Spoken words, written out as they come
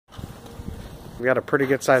We got a pretty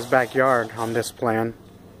good sized backyard on this plan.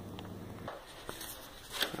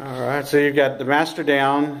 Alright, so you've got the master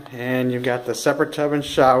down and you've got the separate tub and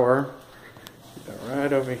shower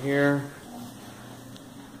right over here.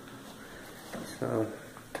 So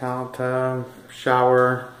towel tub,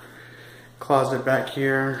 shower, closet back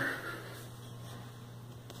here.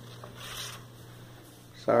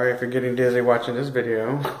 Sorry if you're getting dizzy watching this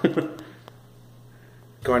video.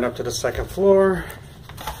 Going up to the second floor.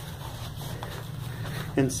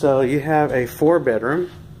 And so you have a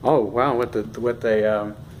 4-bedroom. Oh wow, with the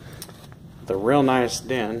real nice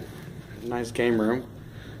den, nice game room.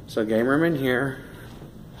 So game room in here.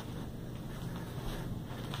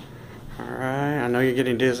 All right, I know you're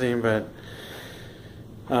getting dizzy, but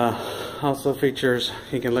also features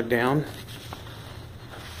you can look down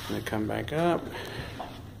and come back up.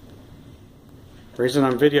 The reason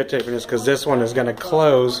I'm videotaping is because this one is going to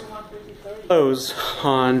close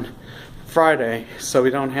on Friday, so we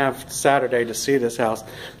don't have Saturday to see this house.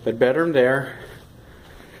 But bedroom there.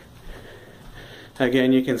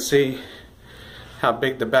 Again, you can see how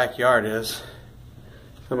big the backyard is.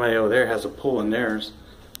 Somebody over there has a pool in theirs.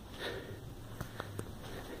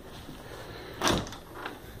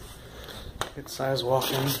 Good size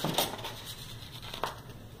walk-in.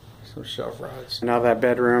 Some shelf rods. Now that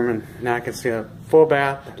bedroom, and now I can see a full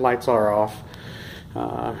bath. Lights are off.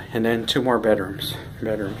 And then 2 more bedrooms.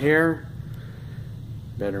 Bedroom here.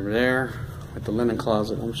 Bedroom there. With the linen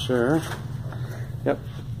closet, I'm sure. Yep.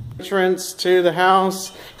 Entrance to the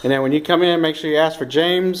house, and then when you come in, make sure you ask for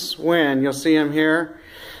James Wynn. You'll see him here.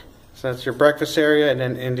 So that's your breakfast area, and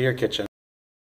then into your kitchen.